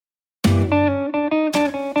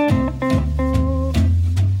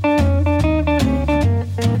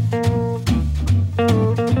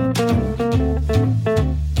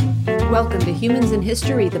Humans in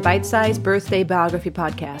History, the bite-sized birthday biography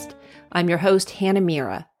podcast. I'm your host, Hannah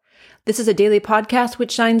Mira. This is a daily podcast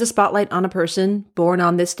which shines a spotlight on a person born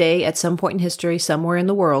on this day at some point in history somewhere in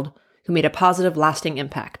the world who made a positive, lasting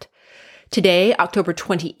impact. Today, October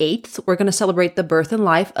 28th, we're going to celebrate the birth and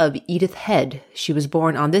life of Edith Head. She was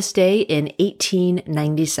born on this day in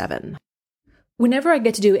 1897. Whenever I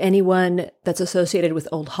get to do anyone that's associated with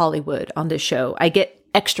old Hollywood on this show, I get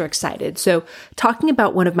extra excited. So talking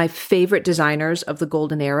about one of my favorite designers of the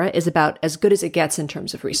golden era is about as good as it gets in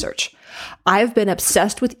terms of research. I've been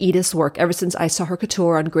obsessed with Edith's work ever since I saw her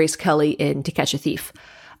couture on Grace Kelly in To Catch a Thief.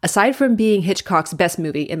 Aside from being Hitchcock's best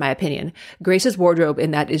movie, in my opinion, Grace's wardrobe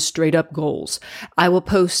in that is straight up goals. I will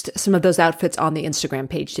post some of those outfits on the Instagram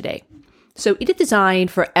page today. So Edith designed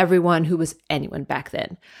for everyone who was anyone back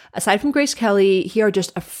then. Aside from Grace Kelly, here are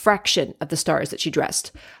just a fraction of the stars that she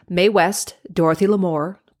dressed. Mae West, Dorothy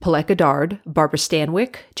Lamour, Paulette Goddard, Barbara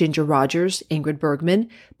Stanwyck, Ginger Rogers, Ingrid Bergman,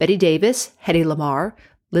 Bette Davis, Hedy Lamarr,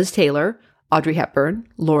 Liz Taylor, Audrey Hepburn,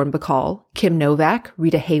 Lauren Bacall, Kim Novak,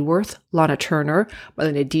 Rita Hayworth, Lana Turner,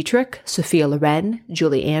 Marlene Dietrich, Sophia Loren,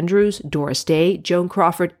 Julie Andrews, Doris Day, Joan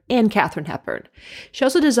Crawford, and Katharine Hepburn. She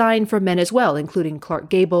also designed for men as well, including Clark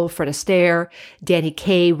Gable, Fred Astaire, Danny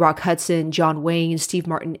Kaye, Rock Hudson, John Wayne, Steve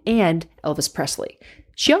Martin, and Elvis Presley.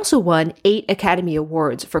 She also won 8 Academy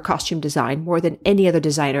Awards for costume design, more than any other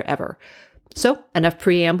designer ever. So, enough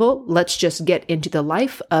preamble, let's just get into the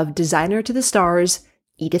life of designer to the stars,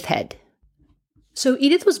 Edith Head. So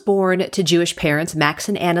Edith was born to Jewish parents, Max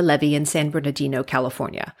and Anna Levy, in San Bernardino,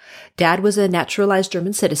 California. Dad was a naturalized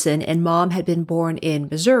German citizen, and Mom had been born in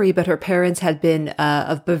Missouri, but her parents had been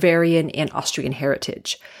of Bavarian and Austrian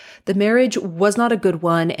heritage. The marriage was not a good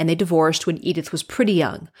one, and they divorced when Edith was pretty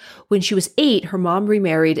young. When she was 8, her mom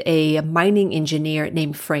remarried a mining engineer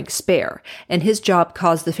named Frank Spare, and his job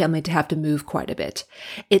caused the family to have to move quite a bit.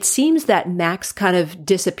 It seems that Max kind of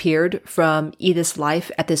disappeared from Edith's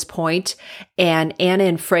life at this point, and Anna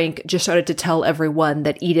and Frank just started to tell everyone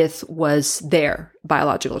that Edith was their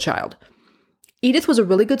biological child. Edith was a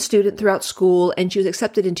really good student throughout school, and she was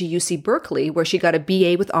accepted into UC Berkeley, where she got a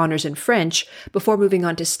BA with honors in French, before moving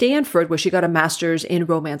on to Stanford, where she got a master's in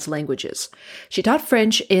Romance languages. She taught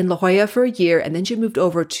French in La Jolla for a year, and then she moved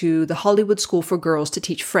over to the Hollywood School for Girls to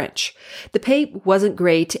teach French. The pay wasn't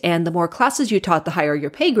great, and the more classes you taught, the higher your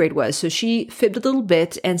pay grade was, so she fibbed a little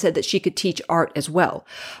bit and said that she could teach art as well.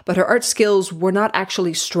 But her art skills were not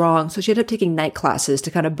actually strong, so she ended up taking night classes to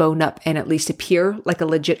kind of bone up and at least appear like a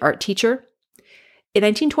legit art teacher. In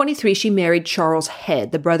 1923, she married Charles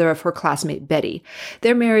Head, the brother of her classmate Betty.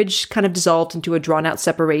 Their marriage kind of dissolved into a drawn-out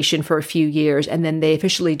separation for a few years, and then they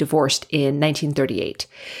officially divorced in 1938.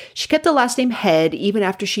 She kept the last name Head even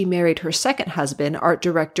after she married her second husband, art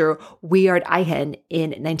director Wiard Eichen,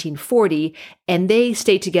 in 1940, and they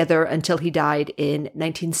stayed together until he died in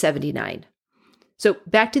 1979. So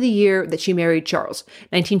back to the year that she married Charles,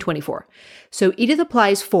 1924. So Edith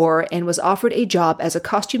applies for and was offered a job as a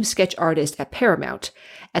costume sketch artist at Paramount.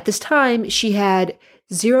 At this time, she had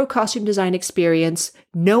 0 costume design experience,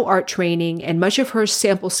 no art training, and much of her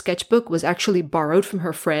sample sketchbook was actually borrowed from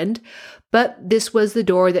her friend. But this was the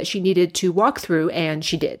door that she needed to walk through, and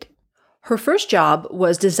she did. Her first job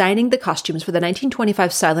was designing the costumes for the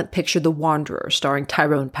 1925 silent picture The Wanderer, starring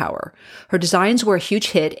Tyrone Power. Her designs were a huge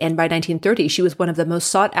hit, and by 1930, she was one of the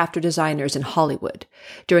most sought-after designers in Hollywood.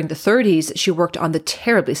 During the 30s, she worked on the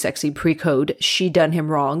terribly sexy pre-code She Done Him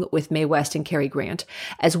Wrong with Mae West and Cary Grant,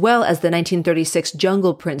 as well as the 1936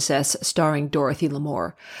 Jungle Princess starring Dorothy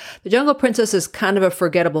Lamour. The Jungle Princess is kind of a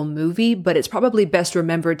forgettable movie, but it's probably best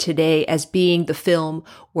remembered today as being the film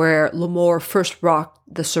where Lamour first rocked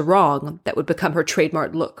the sarong that would become her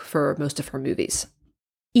trademark look for most of her movies.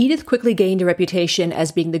 Edith quickly gained a reputation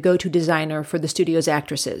as being the go-to designer for the studio's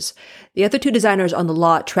actresses. The other 2 designers on the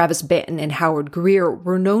lot, Travis Banton and Howard Greer,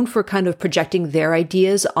 were known for kind of projecting their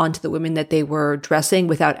ideas onto the women that they were dressing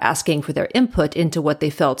without asking for their input into what they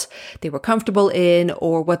felt they were comfortable in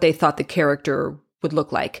or what they thought the character would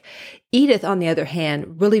look like. Edith, on the other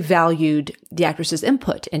hand, really valued the actress's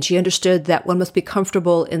input, and she understood that one must be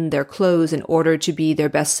comfortable in their clothes in order to be their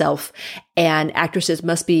best self, and actresses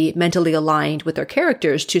must be mentally aligned with their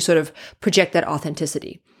characters to sort of project that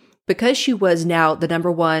authenticity. Because she was now the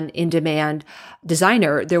number 1 in-demand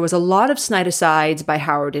designer, there was a lot of snide asides by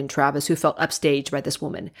Howard and Travis who felt upstaged by this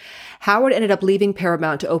woman. Howard ended up leaving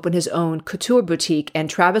Paramount to open his own couture boutique, and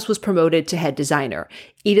Travis was promoted to head designer.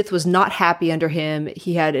 Edith was not happy under him.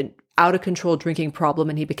 He had an out-of-control drinking problem,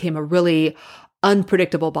 and he became a really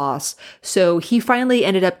unpredictable boss. So he finally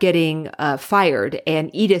ended up getting fired,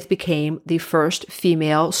 and Edith became the first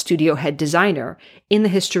female studio head designer in the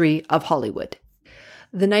history of Hollywood.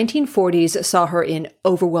 The 1940s saw her in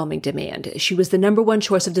overwhelming demand. She was the number one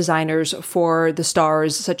choice of designers for the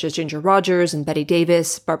stars such as Ginger Rogers and Bette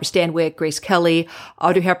Davis, Barbara Stanwyck, Grace Kelly,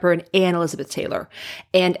 Audrey Hepburn, and Elizabeth Taylor.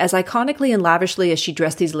 And as iconically and lavishly as she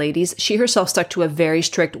dressed these ladies, she herself stuck to a very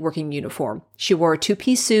strict working uniform. She wore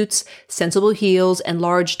two-piece suits, sensible heels, and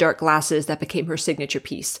large dark glasses that became her signature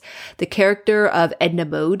piece. The character of Edna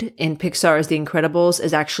Mode in Pixar's The Incredibles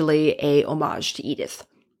is actually a homage to Edith.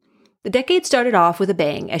 The decade started off with a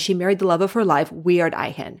bang as she married the love of her life, Weird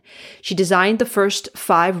Eichen. She designed the first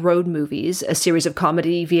 5 road movies, a series of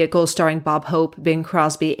comedy vehicles starring Bob Hope, Bing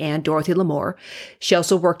Crosby, and Dorothy Lamour. She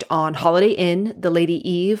also worked on Holiday Inn, The Lady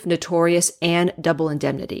Eve, Notorious, and Double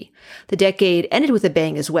Indemnity. The decade ended with a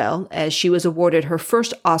bang as well, as she was awarded her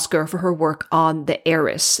first Oscar for her work on The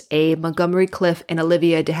Heiress, a Montgomery Clift and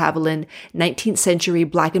Olivia de Havilland 19th century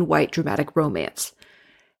black and white dramatic romance.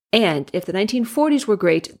 And if the 1940s were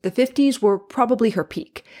great, the 50s were probably her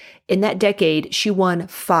peak. In that decade, she won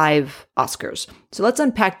 5 Oscars. So let's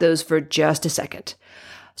unpack those for just a second.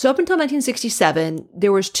 So up until 1967,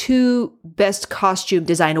 there was 2 Best Costume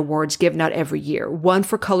Design Awards given out every year, one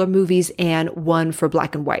for color movies and one for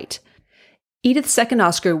black and white. Edith's second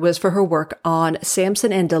Oscar was for her work on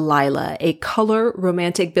Samson and Delilah, a color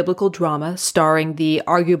romantic biblical drama starring the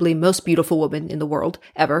arguably most beautiful woman in the world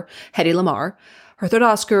ever, Hedy Lamarr. Her third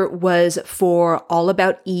Oscar was for All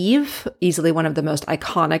About Eve, easily one of the most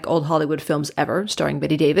iconic old Hollywood films ever, starring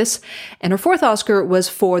Bette Davis. And her fourth Oscar was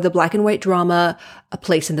for the black and white drama A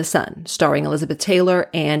Place in the Sun, starring Elizabeth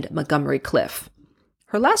Taylor and Montgomery Clift.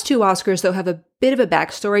 Her last 2 Oscars, though, have a bit of a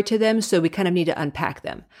backstory to them, so we kind of need to unpack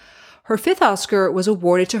them. Her 5th Oscar was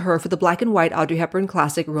awarded to her for the black and white Audrey Hepburn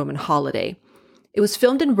classic Roman Holiday. It was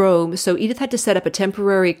filmed in Rome, so Edith had to set up a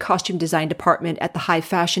temporary costume design department at the high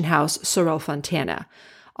fashion house Sorel Fontana.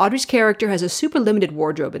 Audrey's character has a super limited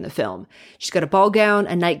wardrobe in the film. She's got a ball gown,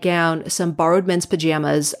 a nightgown, some borrowed men's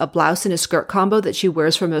pajamas, a blouse and a skirt combo that she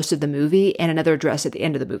wears for most of the movie, and another dress at the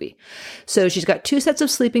end of the movie. So she's got 2 sets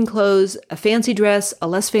of sleeping clothes, a fancy dress, a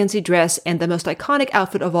less fancy dress, and the most iconic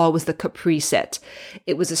outfit of all was the Capri set.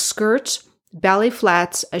 It was a skirt, ballet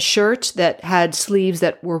flats, a shirt that had sleeves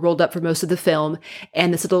that were rolled up for most of the film,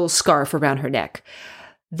 and this little scarf around her neck.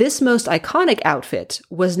 This most iconic outfit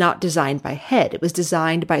was not designed by Head. It was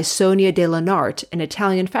designed by Sonia de Lanart, an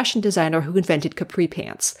Italian fashion designer who invented capri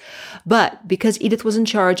pants. But because Edith was in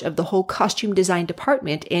charge of the whole costume design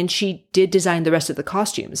department, and she did design the rest of the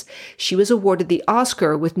costumes, she was awarded the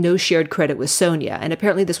Oscar with no shared credit with Sonia, and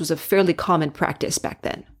apparently this was a fairly common practice back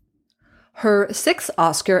then. Her 6th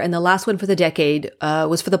Oscar, and the last one for the decade,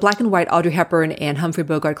 was for the black and white Audrey Hepburn and Humphrey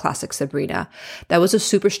Bogart classic Sabrina. That was a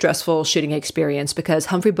super stressful shooting experience because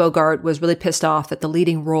Humphrey Bogart was really pissed off that the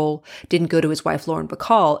leading role didn't go to his wife Lauren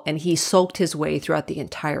Bacall, and he sulked his way throughout the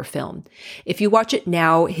entire film. If you watch it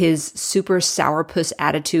now, his super sourpuss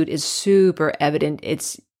attitude is super evident.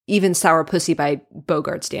 It's even sourpussy by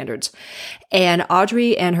Bogart standards. And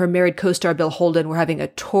Audrey and her married co-star Bill Holden were having a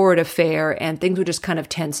torrid affair, and things were just kind of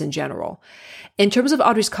tense in general. In terms of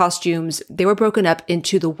Audrey's costumes, they were broken up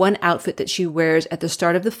into the one outfit that she wears at the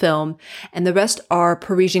start of the film, and the rest are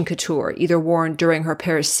Parisian couture, either worn during her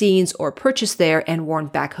Paris scenes or purchased there and worn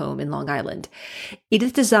back home in Long Island.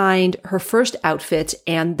 Edith designed her first outfit,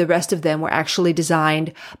 and the rest of them were actually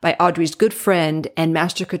designed by Audrey's good friend and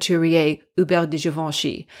master couturier, Hubert de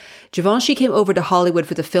Givenchy. Givenchy came over to Hollywood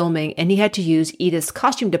for the filming, and he had to use Edith's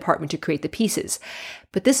costume department to create the pieces.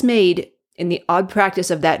 But this made, in the odd practice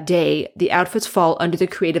of that day, the outfits fall under the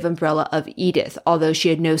creative umbrella of Edith, although she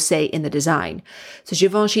had no say in the design. So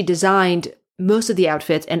Givenchy designed most of the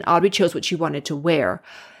outfits, and Audrey chose what she wanted to wear.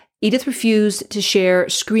 Edith refused to share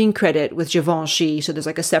screen credit with Givenchy, so there's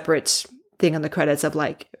like a separate thing on the credits of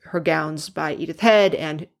like her gowns by Edith Head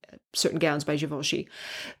and certain gowns by Givenchy.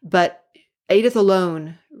 But Edith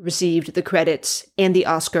alone received the credits and the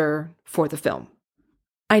Oscar for the film.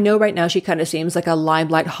 I know right now she kind of seems like a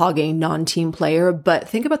limelight hogging non-team player, but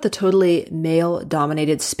think about the totally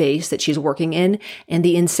male-dominated space that she's working in and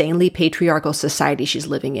the insanely patriarchal society she's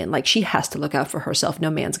living in. Like, she has to look out for herself. No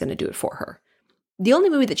man's going to do it for her. The only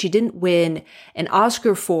movie that she didn't win an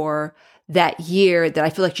Oscar for that year that I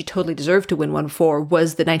feel like she totally deserved to win one for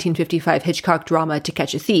was the 1955 Hitchcock drama To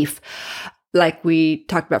Catch a Thief, like we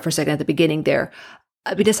talked about for a second at the beginning there.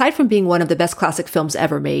 I mean, aside from being one of the best classic films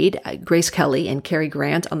ever made, Grace Kelly and Cary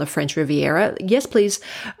Grant on the French Riviera, yes, please,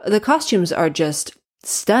 the costumes are just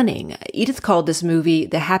stunning. Edith called this movie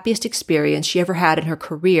the happiest experience she ever had in her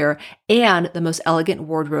career and the most elegant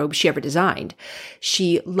wardrobe she ever designed.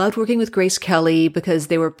 She loved working with Grace Kelly because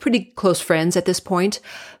they were pretty close friends at this point,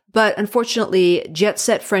 But unfortunately,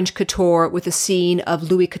 jet-set French couture with a scene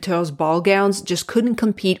of Louis XIV's ball gowns just couldn't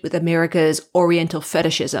compete with America's Oriental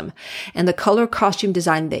fetishism. And the color costume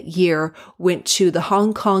design that year went to the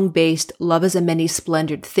Hong Kong-based Love is a Many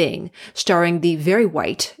Splendored Thing, starring the very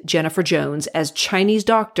white Jennifer Jones as Chinese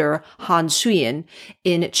doctor Han Suyin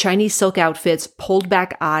in Chinese silk outfits, pulled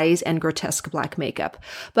back eyes, and grotesque black makeup.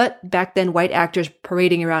 But back then, white actors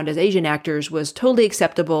parading around as Asian actors was totally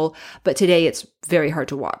acceptable, but today it's very hard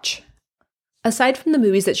to watch. Aside from the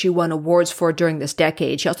movies that she won awards for during this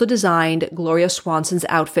decade, she also designed Gloria Swanson's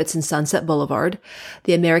outfits in Sunset Boulevard,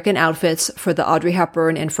 the American outfits for the Audrey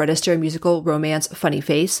Hepburn and Fred Astaire musical romance Funny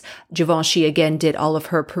Face. Givenchy again did all of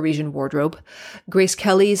her Parisian wardrobe. Grace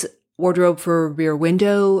Kelly's wardrobe for Rear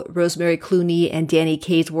Window, Rosemary Clooney and Danny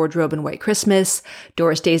Kaye's wardrobe in White Christmas,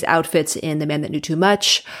 Doris Day's outfits in The Man That Knew Too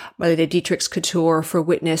Much, Marlene Dietrich's couture for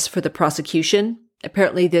Witness for the Prosecution.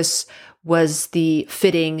 Apparently this was the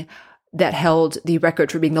fitting that held the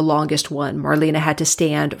record for being the longest one. Marlena had to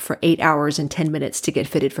stand for 8 hours and 10 minutes to get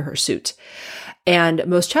fitted for her suit. And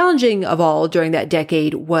most challenging of all during that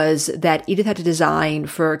decade was that Edith had to design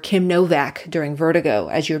for Kim Novak during Vertigo.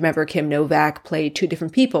 As you remember, Kim Novak played two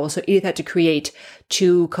different people, so Edith had to create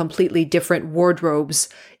two completely different wardrobes,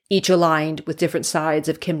 each aligned with different sides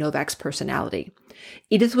of Kim Novak's personality.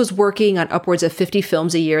 Edith was working on upwards of 50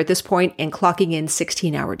 films a year at this point and clocking in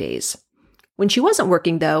 16-hour days. When she wasn't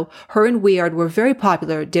working, though, her and Weird were very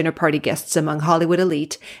popular dinner party guests among Hollywood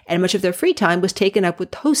elite, and much of their free time was taken up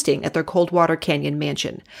with hosting at their Coldwater Canyon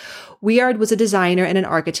mansion. Weird was a designer and an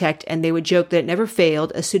architect, and they would joke that it never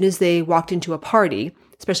failed. As soon as they walked into a party,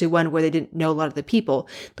 especially one where they didn't know a lot of the people,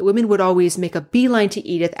 the women would always make a beeline to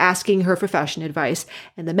Edith asking her for fashion advice,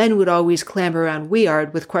 and the men would always clamber around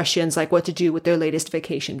Weird with questions like what to do with their latest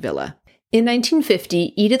vacation villa. In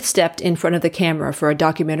 1950, Edith stepped in front of the camera for a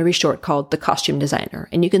documentary short called The Costume Designer,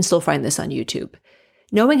 and you can still find this on YouTube.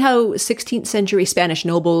 Knowing how 16th century Spanish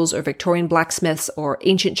nobles or Victorian blacksmiths or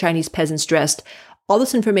ancient Chinese peasants dressed, all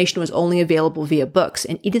this information was only available via books,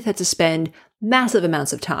 and Edith had to spend massive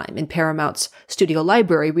amounts of time in Paramount's studio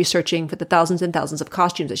library researching for the thousands and thousands of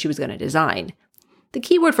costumes that she was going to design. The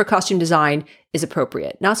key word for costume design is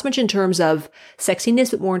appropriate, not so much in terms of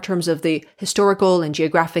sexiness, but more in terms of the historical and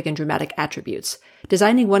geographic and dramatic attributes.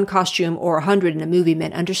 Designing one costume or 100 in a movie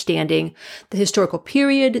meant understanding the historical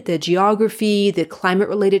period, the geography, the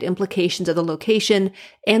climate-related implications of the location,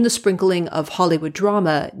 and the sprinkling of Hollywood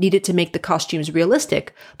drama needed to make the costumes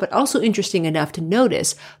realistic, but also interesting enough to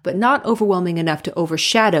notice, but not overwhelming enough to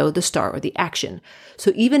overshadow the star or the action.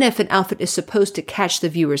 So even if an outfit is supposed to catch the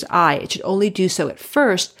viewer's eye, it should only do so at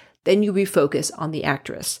first, then you refocus on the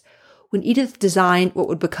actress. When Edith designed what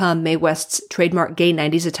would become Mae West's trademark gay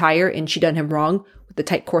 90s attire in She Done Him Wrong, with the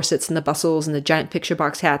tight corsets and the bustles and the giant picture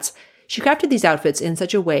box hats, she crafted these outfits in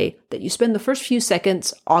such a way that you spend the first few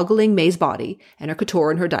seconds ogling Mae's body and her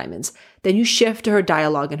couture and her diamonds. Then you shift to her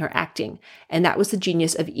dialogue and her acting. And that was the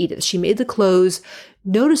genius of Edith. She made the clothes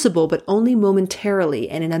noticeable, but only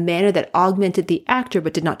momentarily and in a manner that augmented the actor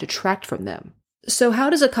but did not detract from them. So how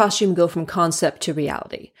does a costume go from concept to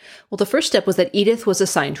reality? Well, the first step was that Edith was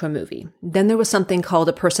assigned to a movie. Then there was something called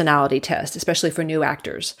a personality test, especially for new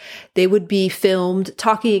actors. They would be filmed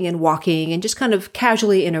talking and walking and just kind of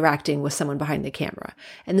casually interacting with someone behind the camera.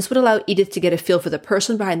 And this would allow Edith to get a feel for the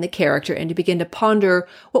person behind the character and to begin to ponder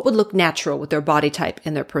what would look natural with their body type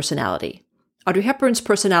and their personality. Audrey Hepburn's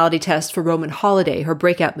personality test for Roman Holiday, her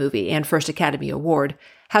breakout movie and first Academy Award,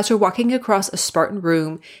 has her walking across a Spartan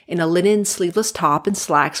room in a linen sleeveless top and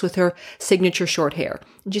slacks with her signature short hair.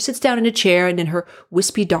 And she sits down in a chair and in her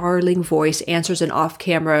wispy, darling voice answers an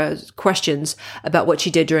off-camera questions about what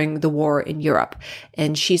she did during the war in Europe.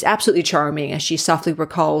 And she's absolutely charming as she softly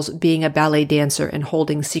recalls being a ballet dancer and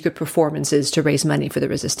holding secret performances to raise money for the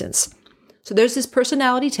resistance. So there's this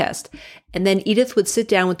personality test, and then Edith would sit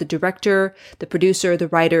down with the director, the producer, the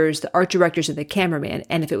writers, the art directors, and the cameraman,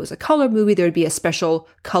 and if it was a color movie, there would be a special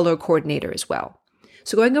color coordinator as well.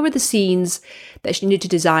 So going over the scenes that she needed to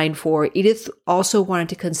design for, Edith also wanted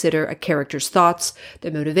to consider a character's thoughts,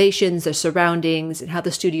 their motivations, their surroundings, and how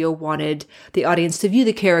the studio wanted the audience to view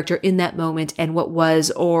the character in that moment and what was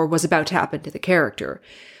or was about to happen to the character.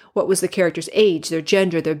 What was the character's age, their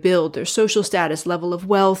gender, their build, their social status, level of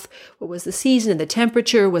wealth? What was the season and the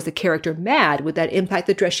temperature? Was the character mad? Would that impact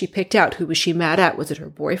the dress she picked out? Who was she mad at? Was it her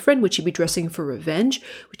boyfriend? Would she be dressing for revenge?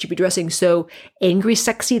 Would she be dressing so angry,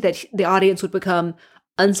 sexy that the audience would become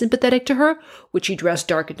unsympathetic to her? Would she dress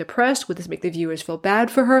dark and depressed? Would this make the viewers feel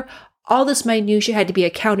bad for her? All this minutiae had to be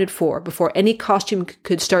accounted for before any costume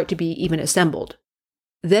could start to be even assembled.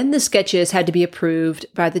 Then the sketches had to be approved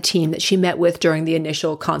by the team that she met with during the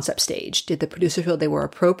initial concept stage. Did the producer feel they were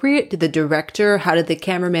appropriate? Did the director? How did the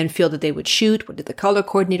cameraman feel that they would shoot? What did the color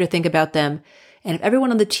coordinator think about them? And if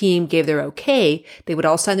everyone on the team gave their okay, they would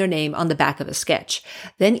all sign their name on the back of a sketch.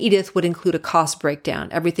 Then Edith would include a cost breakdown,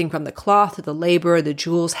 everything from the cloth to the labor, the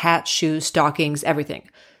jewels, hats, shoes, stockings, everything.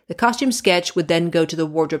 The costume sketch would then go to the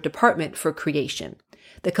wardrobe department for creation.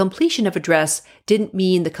 The completion of a dress didn't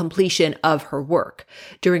mean the completion of her work.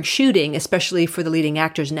 During shooting, especially for the leading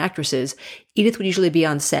actors and actresses, Edith would usually be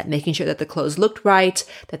on set, making sure that the clothes looked right,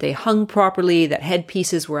 that they hung properly, that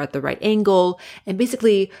headpieces were at the right angle, and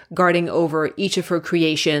basically guarding over each of her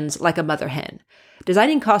creations like a mother hen.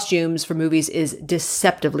 Designing costumes for movies is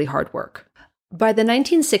deceptively hard work. By the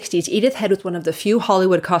 1960s, Edith Head was one of the few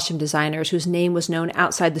Hollywood costume designers whose name was known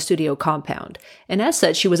outside the studio compound. And as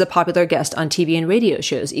such, she was a popular guest on TV and radio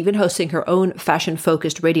shows, even hosting her own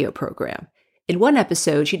fashion-focused radio program. In one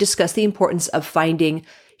episode, she discussed the importance of finding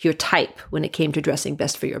your type when it came to dressing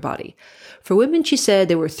best for your body. For women, she said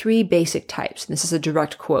there were 3 basic types, and this is a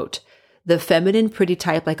direct quote: the feminine, pretty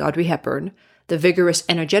type like Audrey Hepburn, the vigorous,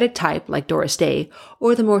 energetic type like Doris Day,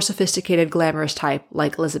 or the more sophisticated, glamorous type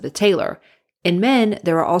like Elizabeth Taylor. In men,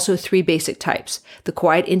 there are also 3 basic types: the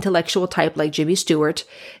quiet intellectual type like Jimmy Stewart,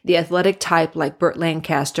 the athletic type like Burt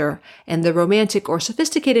Lancaster, and the romantic or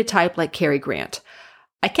sophisticated type like Cary Grant.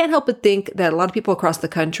 I can't help but think that a lot of people across the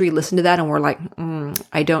country listen to that and were like,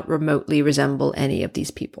 I don't remotely resemble any of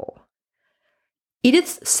these people.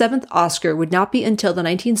 Edith's 7th Oscar would not be until the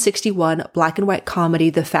 1961 black and white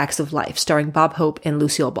comedy The Facts of Life, starring Bob Hope and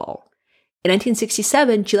Lucille Ball. In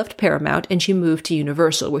 1967, she left Paramount and she moved to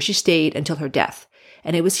Universal, where she stayed until her death.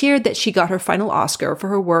 And it was here that she got her final Oscar for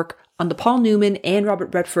her work on the Paul Newman and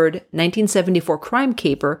Robert Redford 1974 crime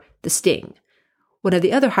caper, The Sting. One of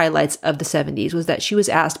the other highlights of the 70s was that she was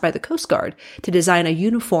asked by the Coast Guard to design a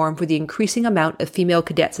uniform for the increasing amount of female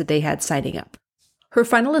cadets that they had signing up. Her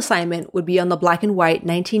final assignment would be on the black and white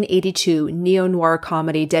 1982 neo-noir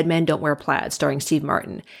comedy Dead Men Don't Wear Plaid, starring Steve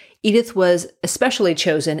Martin. Edith was especially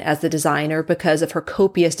chosen as the designer because of her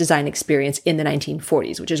copious design experience in the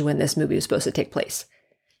 1940s, which is when this movie was supposed to take place.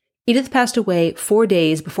 Edith passed away 4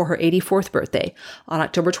 days before her 84th birthday, on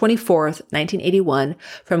October 24th, 1981,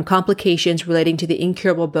 from complications relating to the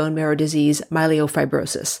incurable bone marrow disease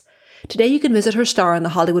myelofibrosis. Today you can visit her star on the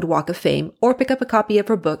Hollywood Walk of Fame or pick up a copy of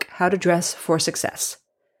her book, How to Dress for Success.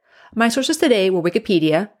 My sources today were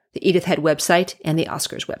Wikipedia, the Edith Head website, and the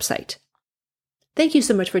Oscars website. Thank you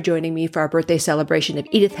so much for joining me for our birthday celebration of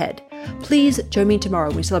Edith Head. Please join me tomorrow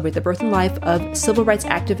when we celebrate the birth and life of civil rights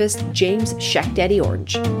activist James Shack Daddy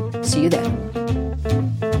Orange. See you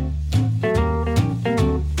then.